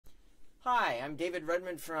Hi, I'm David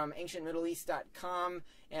Redmond from AncientMiddleEast.com,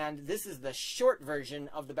 and this is the short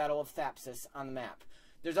version of the Battle of Thapsus on the map.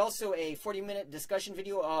 There's also a 40-minute discussion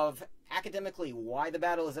video of academically why the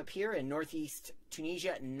battle is up here in northeast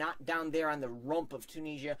Tunisia, not down there on the rump of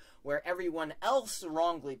Tunisia, where everyone else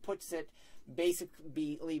wrongly puts it,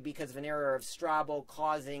 basically because of an error of Strabo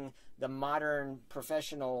causing the modern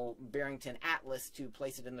professional Barrington Atlas to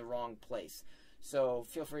place it in the wrong place. So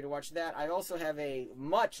feel free to watch that. I also have a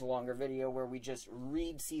much longer video where we just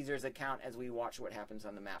read Caesar's account as we watch what happens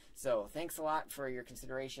on the map. So thanks a lot for your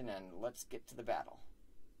consideration, and let's get to the battle.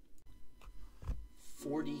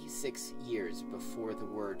 46 years before the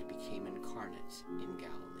Word became incarnate in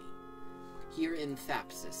Galilee. Here in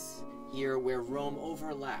Thapsus, here where Rome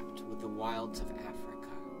overlapped with the wilds of Africa,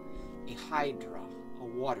 a hydra, a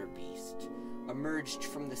water beast, emerged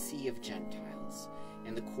from the Sea of Gentiles,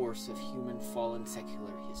 and the course of human fallen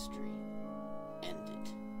secular history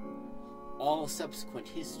ended. All subsequent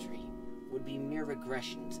history would be mere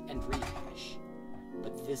regressions and rehash,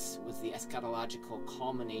 but this was the eschatological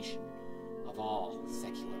culmination of all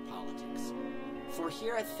secular politics. For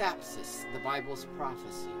here at Thapsus, the Bible's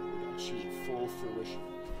prophecy would achieve full fruition.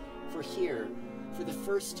 For here, for the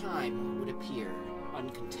first time, would appear,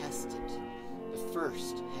 uncontested, the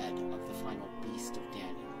first head of the final beast of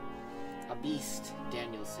Daniel. A beast,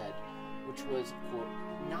 Daniel said, which was, quote,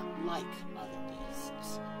 not like other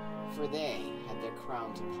beasts, for they had their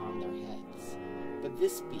crowns upon their heads. But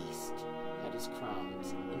this beast had his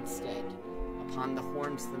crowns, instead, upon the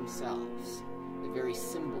horns themselves, the very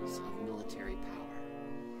symbols of military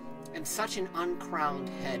power. And such an uncrowned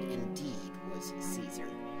head indeed was Caesar,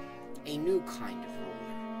 a new kind of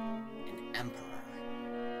ruler, an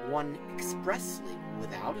emperor, one expressly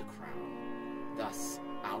without a crown, thus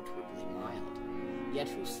outwardly mild, yet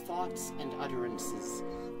whose thoughts and utterances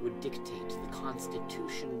would dictate the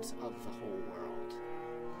constitutions of the whole world.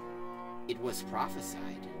 It was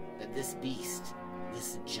prophesied that this beast,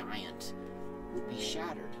 this giant, would be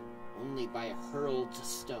shattered only by a hurled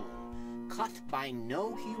stone, cut by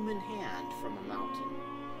no human hand from a mountain.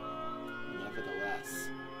 Nevertheless,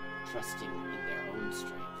 trusting in their own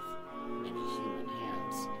strength, many human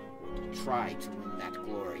hands would try to win that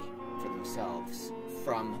glory for themselves,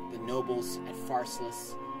 from the nobles at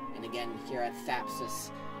Pharsalus, and again here at Thapsus,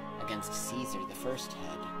 against Caesar the first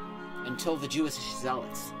head, until the Jewish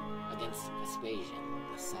zealots against Vespasian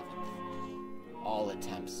the seventh. All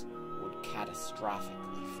attempts would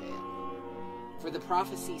catastrophically fail. For the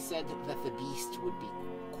prophecy said that the beast would be,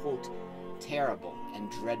 quote, terrible and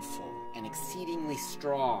dreadful and exceedingly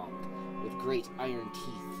strong, with great iron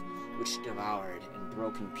teeth, which devoured and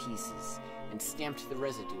broke in pieces, and stamped the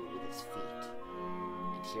residue with its feet.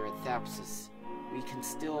 And here at Thapsus, we can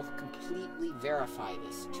still completely verify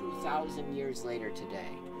this 2,000 years later today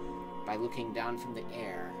by looking down from the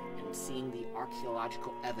air and seeing the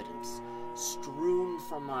archaeological evidence strewn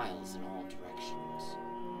for miles in all directions.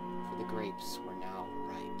 For the grapes were now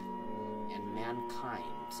ripe, and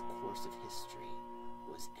mankind's course of history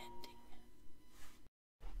was ending.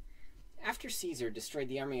 After Caesar destroyed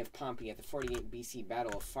the army of Pompey at the 48 BC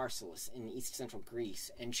Battle of Pharsalus in east-central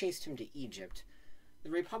Greece and chased him to Egypt,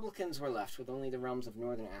 the Republicans were left with only the realms of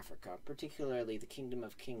northern Africa, particularly the kingdom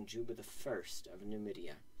of King Juba I of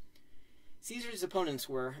Numidia. Caesar's opponents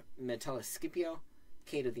were Metellus Scipio,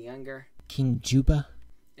 Cato the Younger, King Juba,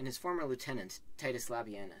 and his former lieutenant, Titus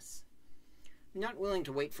Labienus. Not willing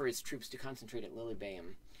to wait for his troops to concentrate at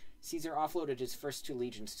Lilybaeum, Caesar offloaded his first two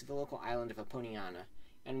legions to the local island of Aponiana,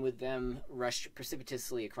 and with them rushed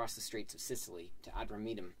precipitously across the Straits of Sicily to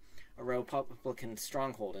Adramyttum, a Republican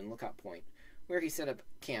stronghold and lookout point, where he set up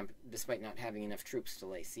camp despite not having enough troops to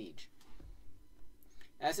lay siege.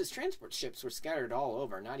 As his transport ships were scattered all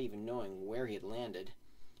over, not even knowing where he had landed,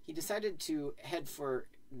 he decided to head for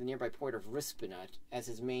the nearby port of Rispina as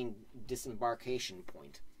his main disembarkation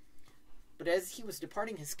point. But as he was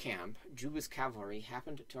departing his camp, Juba's cavalry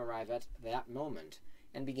happened to arrive at that moment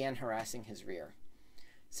and began harassing his rear.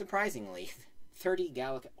 Surprisingly, 30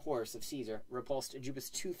 Gallic horse of Caesar repulsed Juba's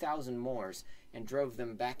 2,000 Moors and drove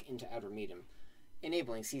them back into Adramyttum,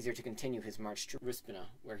 enabling Caesar to continue his march to Rispina,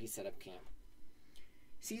 where he set up camp.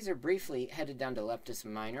 Caesar briefly headed down to Leptis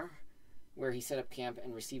Minor, where he set up camp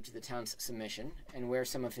and received the town's submission, and where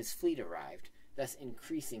some of his fleet arrived, thus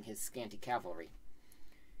increasing his scanty cavalry.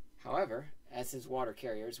 However, as his water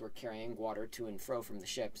carriers were carrying water to and fro from the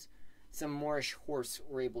ships, some Moorish horse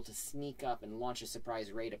were able to sneak up and launch a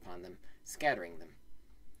surprise raid upon them, scattering them.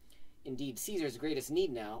 Indeed, Caesar's greatest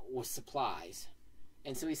need now was supplies,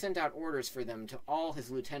 and so he sent out orders for them to all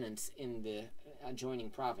his lieutenants in the adjoining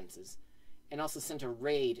provinces, and also sent a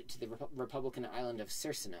raid to the Republican island of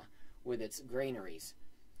Cercina, with its granaries.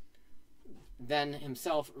 Then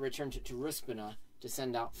himself returned to Ruspina to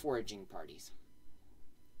send out foraging parties.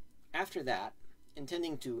 After that,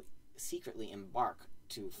 intending to secretly embark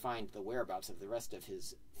to find the whereabouts of the rest of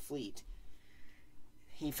his fleet,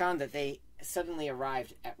 he found that they suddenly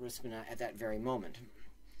arrived at Ruspina at that very moment.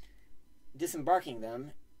 Disembarking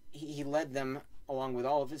them, he led them, along with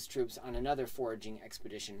all of his troops, on another foraging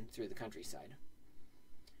expedition through the countryside.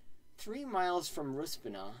 3 miles from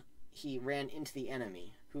Ruspina, he ran into the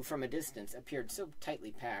enemy, who from a distance appeared so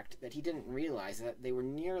tightly packed that he didn't realize that they were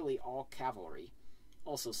nearly all cavalry,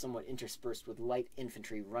 also somewhat interspersed with light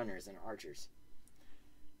infantry runners and archers.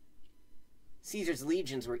 Caesar's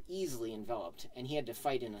legions were easily enveloped, and he had to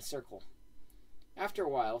fight in a circle. After a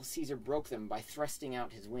while, Caesar broke them by thrusting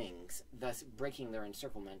out his wings, thus breaking their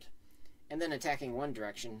encirclement, and then attacking one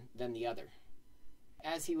direction, then the other.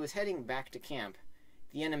 As he was heading back to camp,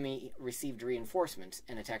 the enemy received reinforcements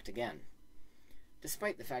and attacked again.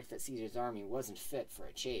 Despite the fact that Caesar's army wasn't fit for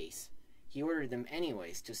a chase, he ordered them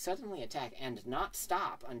anyways to suddenly attack and not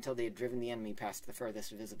stop until they had driven the enemy past the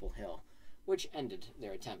furthest visible hill, which ended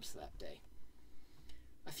their attempts that day.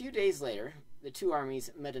 A few days later, the two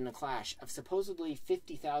armies met in a clash of supposedly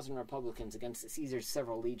 50,000 Republicans against Caesar's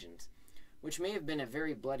several legions, which may have been a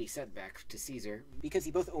very bloody setback to Caesar, because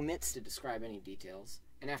he both omits to describe any details,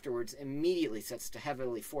 and afterwards immediately sets to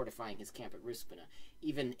heavily fortifying his camp at Ruspina,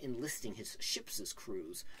 even enlisting his ships'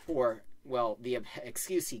 crews. Or, well, the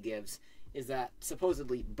excuse he gives is that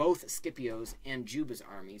supposedly both Scipio's and Juba's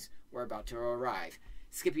armies were about to arrive,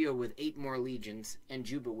 Scipio with 8 more legions, and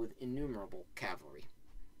Juba with innumerable cavalry.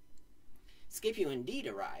 Scipio indeed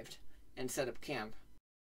arrived, and set up camp,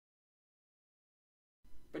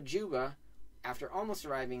 but Juba, after almost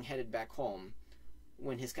arriving, headed back home,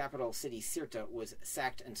 when his capital city Cirta was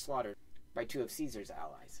sacked and slaughtered by 2 of Caesar's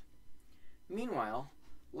allies. Meanwhile,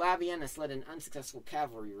 Labienus led an unsuccessful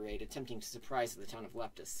cavalry raid attempting to surprise the town of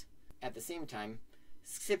Leptis. At the same time,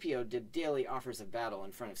 Scipio did daily offers of battle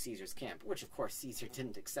in front of Caesar's camp, which of course Caesar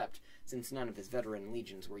didn't accept, since none of his veteran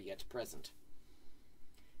legions were yet present.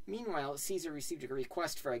 Meanwhile, Caesar received a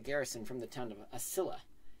request for a garrison from the town of Asilla,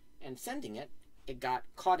 and sending it, it got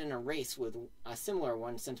caught in a race with a similar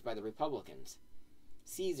one sent by the Republicans.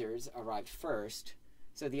 Caesar's arrived first,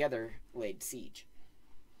 so the other laid siege.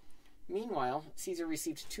 Meanwhile, Caesar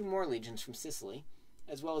received 2 more legions from Sicily,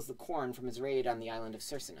 as well as the corn from his raid on the island of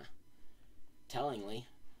Cercina. Tellingly,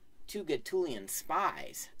 2 Gaetulian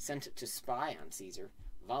spies sent to spy on Caesar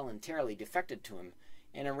voluntarily defected to him,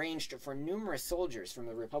 and arranged for numerous soldiers from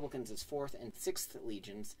the Republicans' 4th and 6th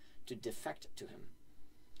legions to defect to him.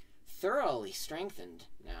 Thoroughly strengthened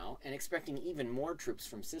now, and expecting even more troops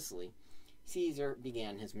from Sicily, Caesar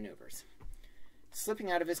began his maneuvers.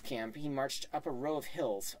 Slipping out of his camp, he marched up a row of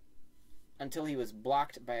hills until he was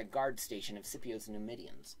blocked by a guard station of Scipio's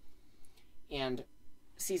Numidians. And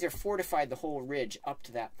Caesar fortified the whole ridge up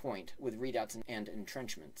to that point with redoubts and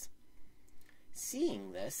entrenchments.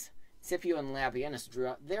 Seeing this, Scipio and Labienus drew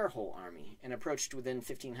out their whole army and approached within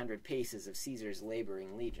 1,500 paces of Caesar's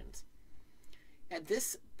laboring legions. At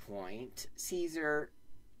this point, Caesar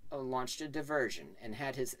launched a diversion and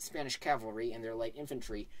had his Spanish cavalry and their light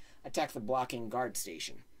infantry attack the blocking guard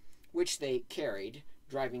station, which they carried,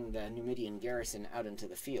 driving the Numidian garrison out into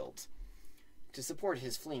the fields. To support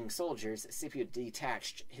his fleeing soldiers, Scipio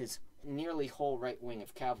detached his nearly whole right wing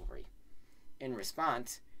of cavalry. In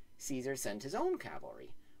response, Caesar sent his own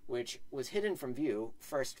cavalry, which was hidden from view,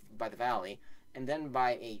 first by the valley, and then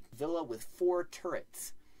by a villa with 4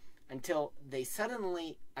 turrets, until they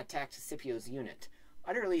suddenly attacked Scipio's unit,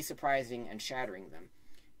 utterly surprising and shattering them,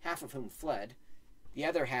 half of whom fled. The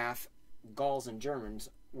other half, Gauls and Germans,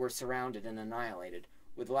 were surrounded and annihilated,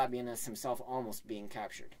 with Labienus himself almost being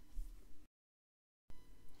captured.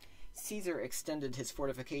 Caesar extended his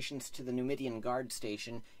fortifications to the Numidian guard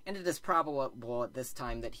station, and it is probable at this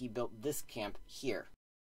time that he built this camp here.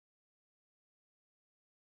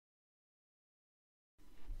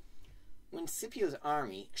 When Scipio's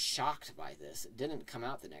army, shocked by this, didn't come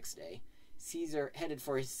out the next day, Caesar headed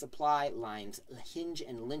for his supply line's hinge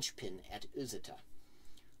and linchpin at Uzzita.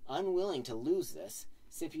 Unwilling to lose this,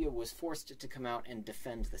 Scipio was forced to come out and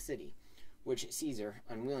defend the city, which Caesar,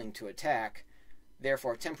 unwilling to attack,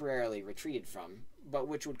 therefore temporarily retreated from, but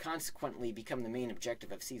which would consequently become the main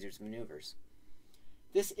objective of Caesar's maneuvers.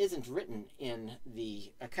 This isn't written in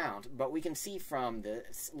the account, but we can see from the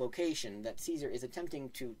location that Caesar is attempting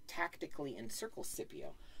to tactically encircle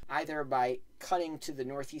Scipio, either by cutting to the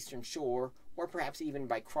northeastern shore, or perhaps even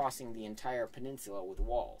by crossing the entire peninsula with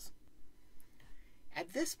walls.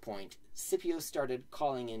 At this point, Scipio started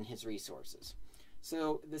calling in his resources.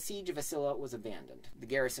 So the siege of Asilla was abandoned, the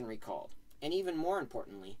garrison recalled, and even more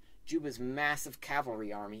importantly, Juba's massive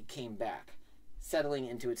cavalry army came back, settling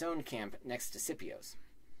into its own camp next to Scipio's.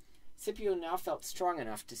 Scipio now felt strong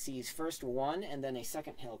enough to seize first one and then a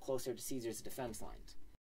second hill closer to Caesar's defense lines.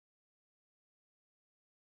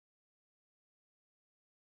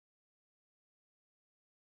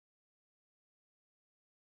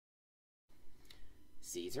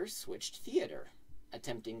 Caesar switched theater,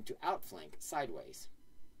 attempting to outflank sideways.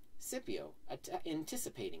 Scipio,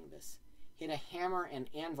 anticipating this, hid a hammer and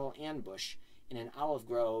anvil ambush in an olive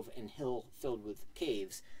grove and hill filled with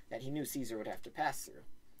caves that he knew Caesar would have to pass through.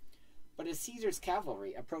 But as Caesar's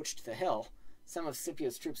cavalry approached the hill, some of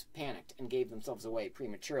Scipio's troops panicked and gave themselves away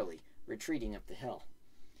prematurely, retreating up the hill.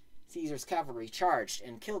 Caesar's cavalry charged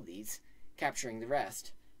and killed these, capturing the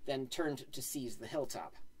rest, then turned to seize the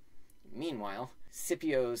hilltop. Meanwhile,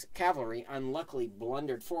 Scipio's cavalry unluckily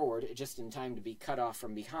blundered forward just in time to be cut off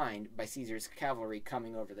from behind by Caesar's cavalry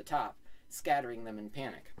coming over the top, scattering them in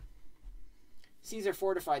panic. Caesar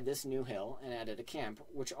fortified this new hill and added a camp,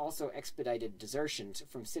 which also expedited desertions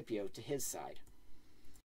from Scipio to his side.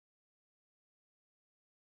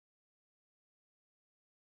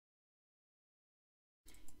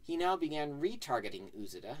 He now began retargeting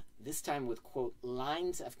Uzeda, this time with, quote,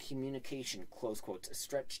 lines of communication, close quotes,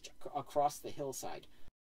 stretched across the hillside.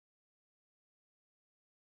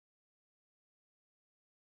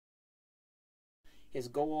 His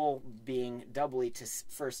goal being doubly to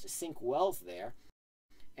first sink wells there,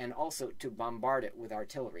 and also to bombard it with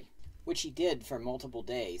artillery, which he did for multiple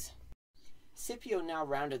days. Scipio now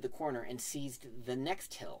rounded the corner and seized the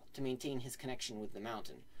next hill to maintain his connection with the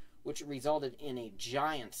mountain, which resulted in a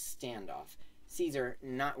giant standoff, Caesar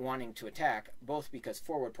not wanting to attack, both because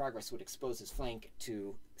forward progress would expose his flank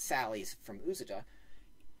to sallies from Uzeda,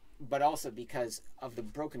 but also because of the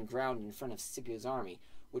broken ground in front of Scipio's army,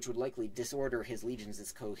 which would likely disorder his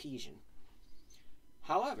legions' cohesion.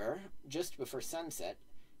 However, just before sunset,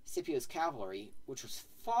 Scipio's cavalry, which was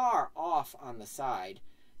far off on the side,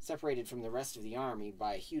 separated from the rest of the army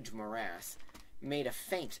by a huge morass, made a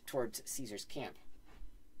feint towards Caesar's camp,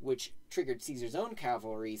 which triggered Caesar's own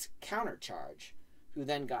cavalry's countercharge, who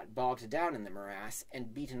then got bogged down in the morass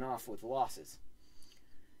and beaten off with losses.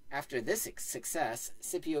 After this success,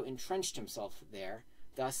 Scipio entrenched himself there,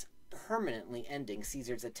 thus permanently ending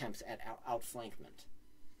Caesar's attempts at outflankment,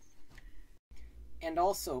 and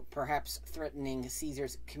also perhaps threatening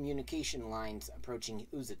Caesar's communication lines approaching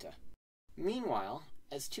Uzeda. Meanwhile,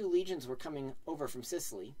 as two legions were coming over from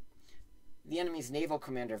Sicily, the enemy's naval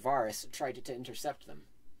commander Varus tried to intercept them.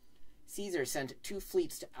 Caesar sent two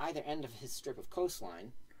fleets to either end of his strip of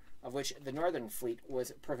coastline, of which the northern fleet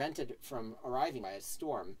was prevented from arriving by a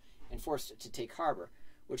storm and forced to take harbor,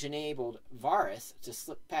 which enabled Varus to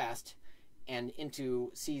slip past and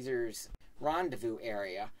into Caesar's rendezvous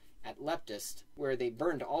area at Leptis, where they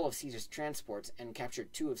burned all of Caesar's transports and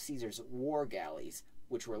captured two of Caesar's war galleys,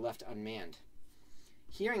 which were left unmanned.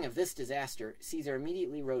 Hearing of this disaster, Caesar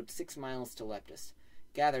immediately rode 6 miles to Leptis,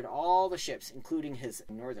 gathered all the ships, including his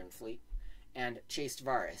northern fleet, and chased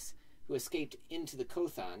Varus, who escaped into the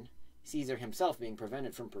Kothon, Caesar himself being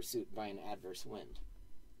prevented from pursuit by an adverse wind.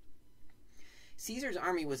 Caesar's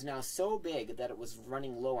army was now so big that it was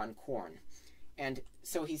running low on corn, and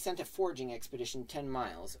so he sent a foraging expedition 10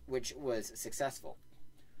 miles, which was successful.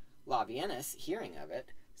 Labienus, hearing of it,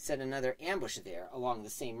 set another ambush there along the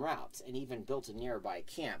same routes, and even built a nearby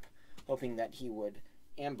camp, hoping that he would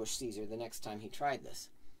ambush Caesar the next time he tried this.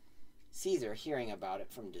 Caesar, hearing about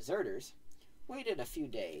it from deserters, waited a few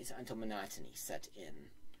days until monotony set in,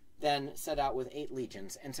 then set out with 8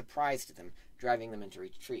 legions and surprised them, driving them into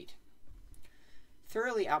retreat.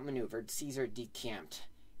 Thoroughly outmaneuvered, Caesar decamped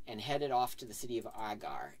and headed off to the city of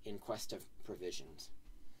Agar in quest of provisions.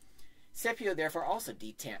 Scipio therefore also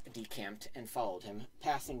decamped and followed him,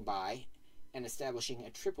 passing by and establishing a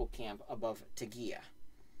triple camp above Tegea.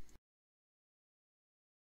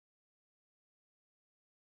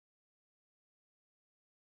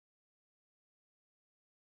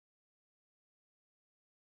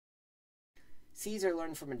 Caesar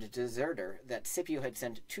learned from a deserter that Scipio had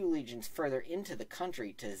sent 2 legions further into the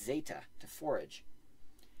country to Zeta to forage.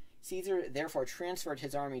 Caesar therefore transferred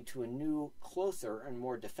his army to a new, closer, and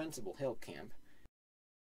more defensible hill camp.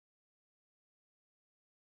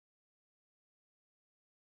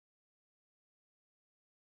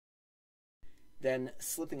 Then,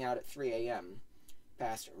 slipping out at 3 a.m.,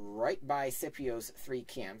 passed right by Scipio's 3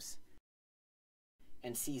 camps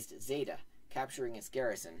and seized Zeta, capturing its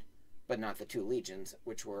garrison, but not the 2 legions,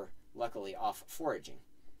 which were luckily off foraging.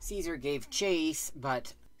 Caesar gave chase,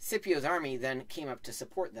 but Scipio's army then came up to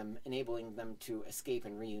support them, enabling them to escape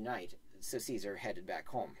and reunite, so Caesar headed back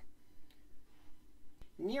home.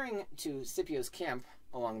 Nearing to Scipio's camp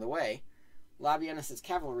along the way, Labienus's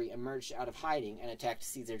cavalry emerged out of hiding and attacked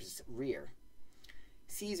Caesar's rear.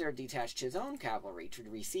 Caesar detached his own cavalry to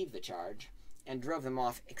receive the charge and drove them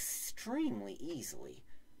off extremely easily,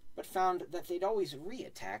 but found that they'd always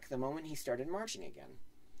re-attack the moment he started marching again.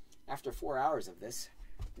 After 4 hours of this,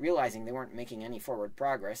 realizing they weren't making any forward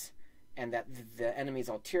progress, and that the enemy's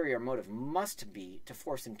ulterior motive must be to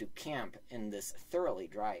force him to camp in this thoroughly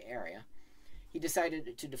dry area, he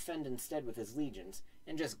decided to defend instead with his legions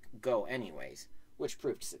and just go anyways, which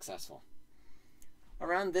proved successful.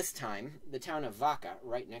 Around this time, the town of Vaca,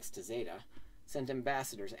 right next to Zeta, sent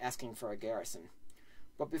ambassadors asking for a garrison.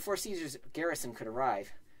 But before Caesar's garrison could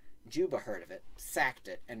arrive, Juba heard of it, sacked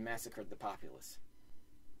it, and massacred the populace.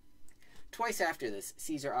 Twice after this,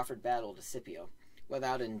 Caesar offered battle to Scipio,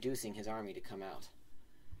 without inducing his army to come out.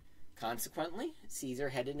 Consequently, Caesar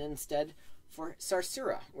headed instead for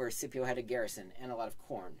Sarsura, where Scipio had a garrison and a lot of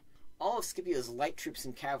corn. All of Scipio's light troops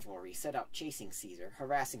and cavalry set out chasing Caesar,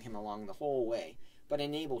 harassing him along the whole way, but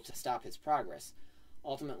unable to stop his progress,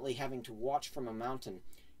 ultimately having to watch from a mountain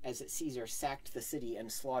as Caesar sacked the city and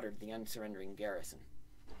slaughtered the unsurrendering garrison.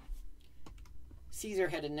 Caesar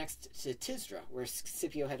headed next to Tisra, where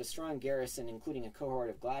Scipio had a strong garrison, including a cohort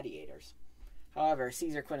of gladiators. However,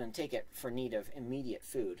 Caesar couldn't take it for need of immediate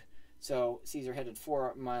food, so Caesar headed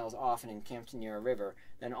 4 miles off and encamped near a river,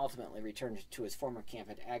 then ultimately returned to his former camp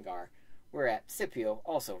at Agar, whereat Scipio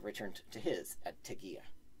also returned to his at Tegea.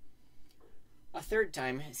 A third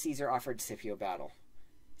time, Caesar offered Scipio battle.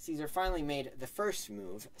 Caesar finally made the first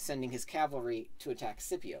move, sending his cavalry to attack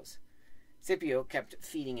Scipio's. Scipio kept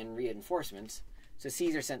feeding in reinforcements, so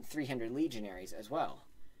Caesar sent 300 legionaries as well.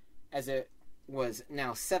 As it was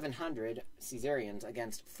now 700 Caesarians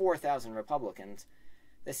against 4,000 Republicans,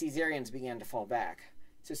 the Caesarians began to fall back,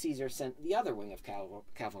 so Caesar sent the other wing of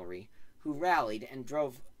cavalry, who rallied and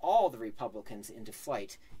drove all the Republicans into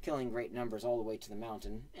flight, killing great numbers all the way to the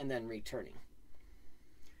mountain, and then returning.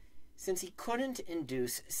 Since he couldn't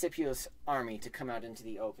induce Scipio's army to come out into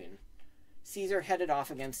the open, Caesar headed off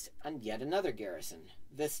against yet another garrison,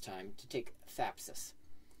 this time to take Thapsus.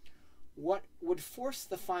 What would force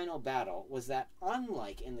the final battle was that,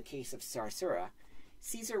 unlike in the case of Sarsura,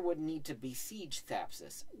 Caesar would need to besiege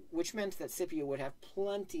Thapsus, which meant that Scipio would have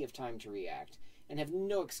plenty of time to react, and have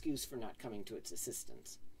no excuse for not coming to its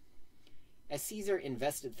assistance. As Caesar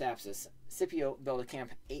invested Thapsus, Scipio built a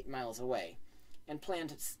camp 8 miles away, and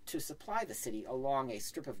planned to supply the city along a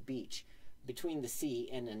strip of beach between the sea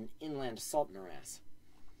and an inland salt morass.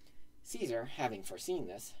 Caesar, having foreseen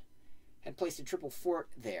this, had placed a triple fort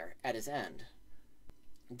there at his end.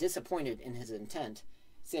 Disappointed in his intent,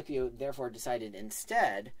 Scipio therefore decided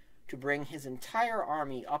instead to bring his entire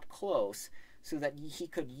army up close so that he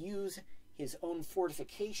could use his own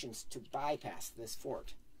fortifications to bypass this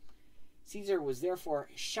fort. Caesar was therefore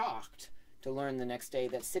shocked to learn the next day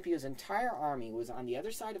that Scipio's entire army was on the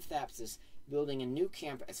other side of Thapsus, building a new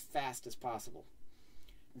camp as fast as possible.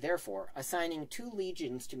 Therefore, assigning 2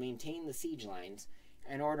 legions to maintain the siege lines,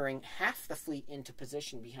 and ordering half the fleet into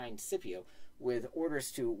position behind Scipio, with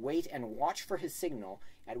orders to wait and watch for his signal,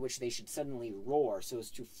 at which they should suddenly roar so as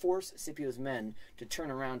to force Scipio's men to turn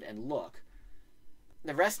around and look.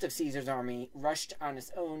 The rest of Caesar's army rushed on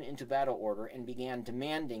its own into battle order and began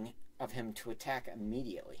demanding of him to attack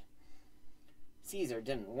immediately. Caesar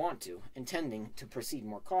didn't want to, intending to proceed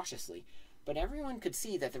more cautiously, but everyone could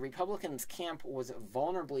see that the Republicans' camp was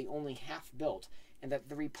vulnerably only half built, and that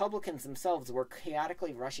the Republicans themselves were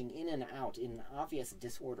chaotically rushing in and out in obvious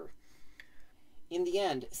disorder. In the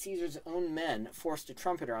end, Caesar's own men forced a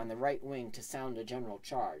trumpeter on the right wing to sound a general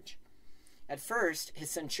charge. At first, his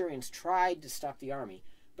centurions tried to stop the army,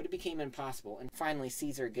 but it became impossible, and finally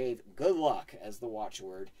Caesar gave "good luck" as the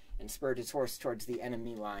watchword, and spurred his horse towards the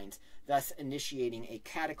enemy lines, thus initiating a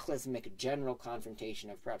cataclysmic general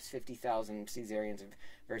confrontation of perhaps 50,000 Caesarians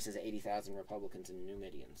versus 80,000 Republicans and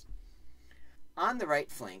Numidians. On the right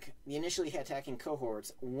flank, the initially attacking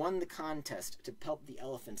cohorts won the contest to pelt the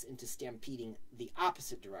elephants into stampeding the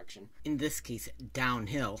opposite direction, in this case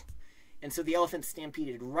downhill, and so the elephants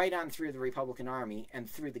stampeded right on through the Republican army and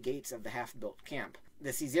through the gates of the half-built camp,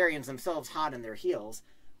 the Caesarians themselves hot on their heels,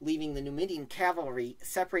 leaving the Numidian cavalry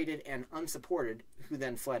separated and unsupported, who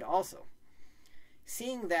then fled also.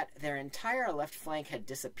 Seeing that their entire left flank had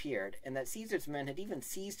disappeared, and that Caesar's men had even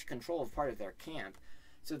seized control of part of their camp,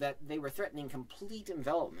 so that they were threatening complete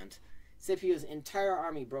envelopment, Scipio's entire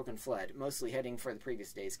army broke and fled, mostly heading for the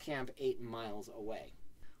previous day's camp 8 miles away,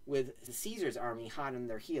 with Caesar's army hot on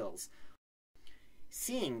their heels.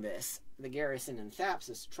 Seeing this, the garrison in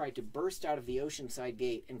Thapsus tried to burst out of the oceanside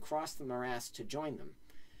gate and cross the morass to join them.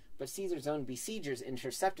 But Caesar's own besiegers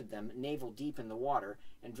intercepted them, navel deep in the water,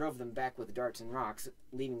 and drove them back with darts and rocks,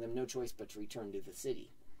 leaving them no choice but to return to the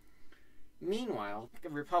city. Meanwhile, the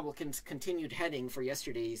Republicans continued heading for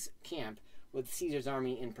yesterday's camp, with Caesar's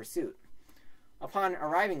army in pursuit. Upon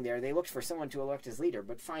arriving there, they looked for someone to elect as leader,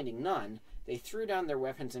 but finding none, they threw down their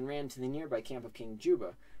weapons and ran to the nearby camp of King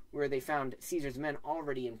Juba, where they found Caesar's men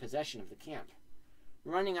already in possession of the camp.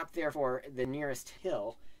 Running up, therefore, the nearest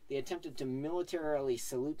hill, they attempted to militarily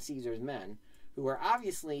salute Caesar's men, who were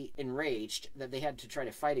obviously enraged that they had to try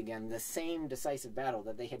to fight again the same decisive battle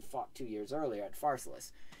that they had fought 2 years earlier at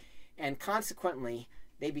Pharsalus. And consequently,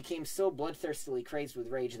 they became so bloodthirstily crazed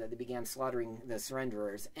with rage that they began slaughtering the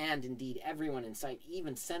surrenderers, and indeed everyone in sight,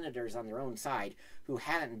 even senators on their own side, who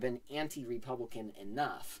hadn't been anti-Republican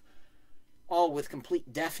enough, all with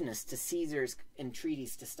complete deafness to Caesar's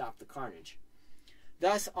entreaties to stop the carnage.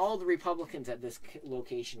 Thus, all the Republicans at this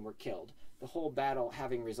location were killed, the whole battle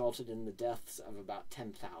having resulted in the deaths of about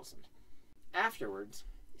 10,000. Afterwards,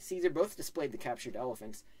 Caesar both displayed the captured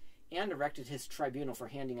elephants and erected his tribunal for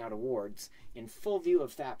handing out awards in full view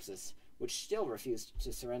of Thapsus, which still refused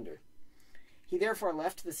to surrender. He therefore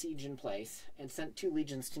left the siege in place and sent 2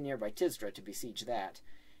 legions to nearby Tisra to besiege that,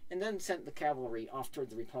 and then sent the cavalry off toward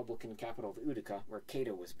the Republican capital of Utica, where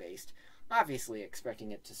Cato was based, obviously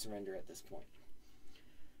expecting it to surrender at this point.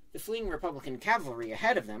 The fleeing Republican cavalry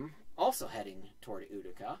ahead of them, also heading toward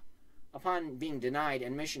Utica, upon being denied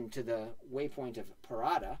admission to the waypoint of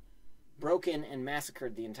Parada, broke in and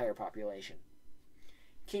massacred the entire population.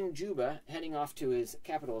 King Juba, heading off to his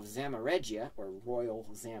capital of Zama Regia, or Royal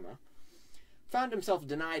Zama, found himself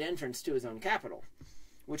denied entrance to his own capital,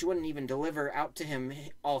 which wouldn't even deliver out to him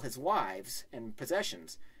all his wives and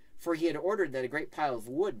possessions, for he had ordered that a great pile of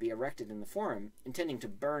wood be erected in the forum, intending to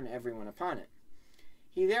burn everyone upon it.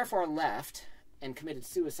 He therefore left and committed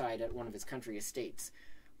suicide at one of his country estates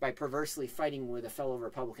by perversely fighting with a fellow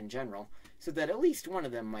Republican general, so that at least one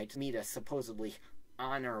of them might meet a supposedly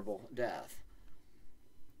honorable death.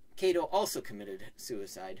 Cato also committed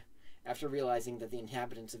suicide after realizing that the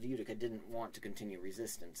inhabitants of Utica didn't want to continue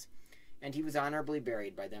resistance, and he was honorably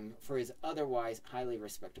buried by them for his otherwise highly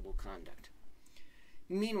respectable conduct.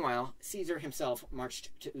 Meanwhile, Caesar himself marched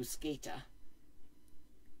to Usceta.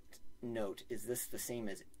 Note, is this the same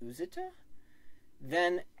as Uzita?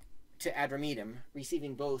 Then to Adramyttium,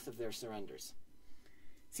 receiving both of their surrenders.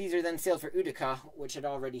 Caesar then sailed for Utica, which had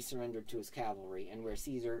already surrendered to his cavalry, and where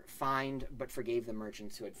Caesar fined but forgave the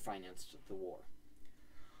merchants who had financed the war.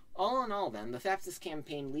 All in all, then, the Thapsus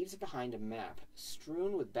campaign leaves behind a map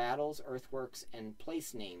strewn with battles, earthworks, and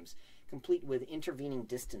place names, complete with intervening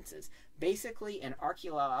distances, basically an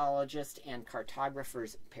archaeologist and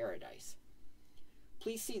cartographer's paradise.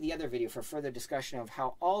 Please see the other video for further discussion of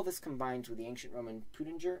how all this combines with the ancient Roman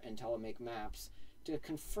Putinger and Ptolemaic maps to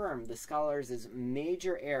confirm the scholars'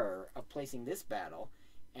 major error of placing this battle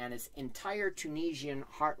and its entire Tunisian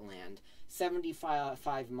heartland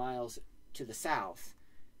 75 miles to the south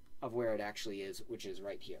of where it actually is, which is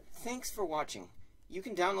right here. Thanks for watching. You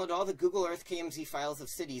can download all the GoogleEarth KMZ files of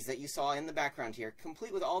cities that you saw in the background here,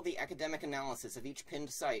 complete with all the academic analysis of each pinned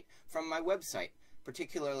site from my website,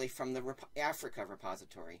 particularly from the Africa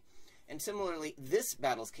repository. And similarly, this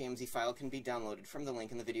Battles KMZ file can be downloaded from the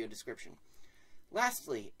link in the video description.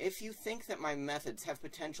 Lastly, if you think that my methods have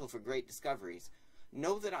potential for great discoveries,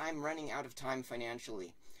 know that I'm running out of time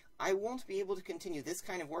financially. I won't be able to continue this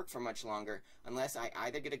kind of work for much longer unless I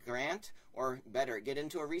either get a grant or, better, get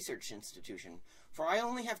into a research institution. For I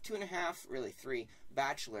only have 2.5, really 3,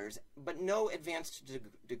 bachelors, but no advanced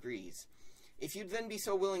degrees. If you'd then be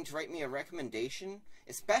so willing to write me a recommendation,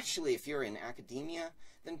 especially if you're in academia,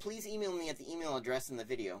 then please email me at the email address in the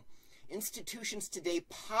video. Institutions today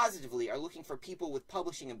positively are looking for people with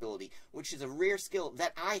publishing ability, which is a rare skill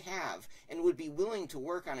that I have and would be willing to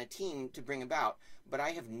work on a team to bring about, but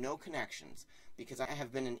I have no connections because I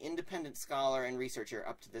have been an independent scholar and researcher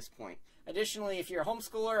up to this point. Additionally, if you're a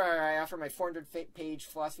homeschooler, I offer my 400-page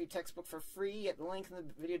philosophy textbook for free at the link in the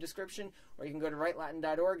video description, or you can go to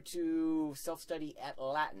writelatin.org to self-study at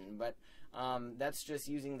Latin. But that's just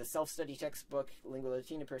using the self-study textbook, Lingua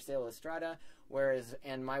Latina per se illustrata,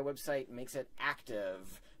 and my website makes it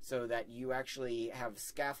active so that you actually have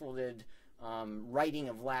scaffolded writing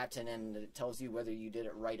of Latin, and it tells you whether you did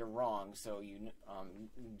it right or wrong, so you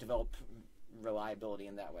develop reliability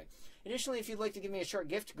in that way. Additionally, if you'd like to give me a short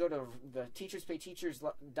gift, go to the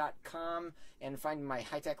teacherspayteachers.com and find my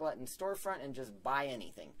high-tech Latin storefront and just buy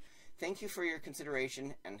anything. Thank you for your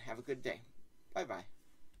consideration, and have a good day. Bye-bye.